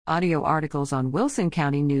Audio articles on Wilson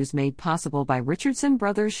County News made possible by Richardson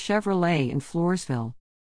Brothers Chevrolet in Floresville.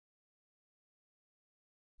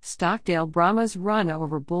 Stockdale Brahmas run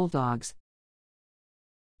over Bulldogs.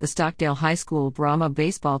 The Stockdale High School Brahma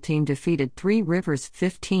baseball team defeated Three Rivers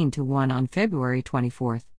 15-1 on February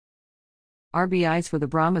 24. RBIs for the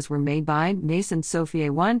Brahmas were made by Mason Sofier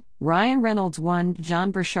 1, Ryan Reynolds 1,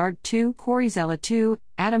 John Burchard 2, Corey Zella 2,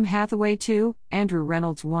 Adam Hathaway 2, Andrew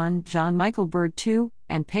Reynolds 1, John Michael Bird 2,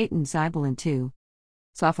 and Peyton Zybelin 2.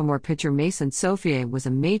 Sophomore pitcher Mason Sofier was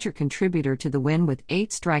a major contributor to the win with 8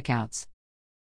 strikeouts.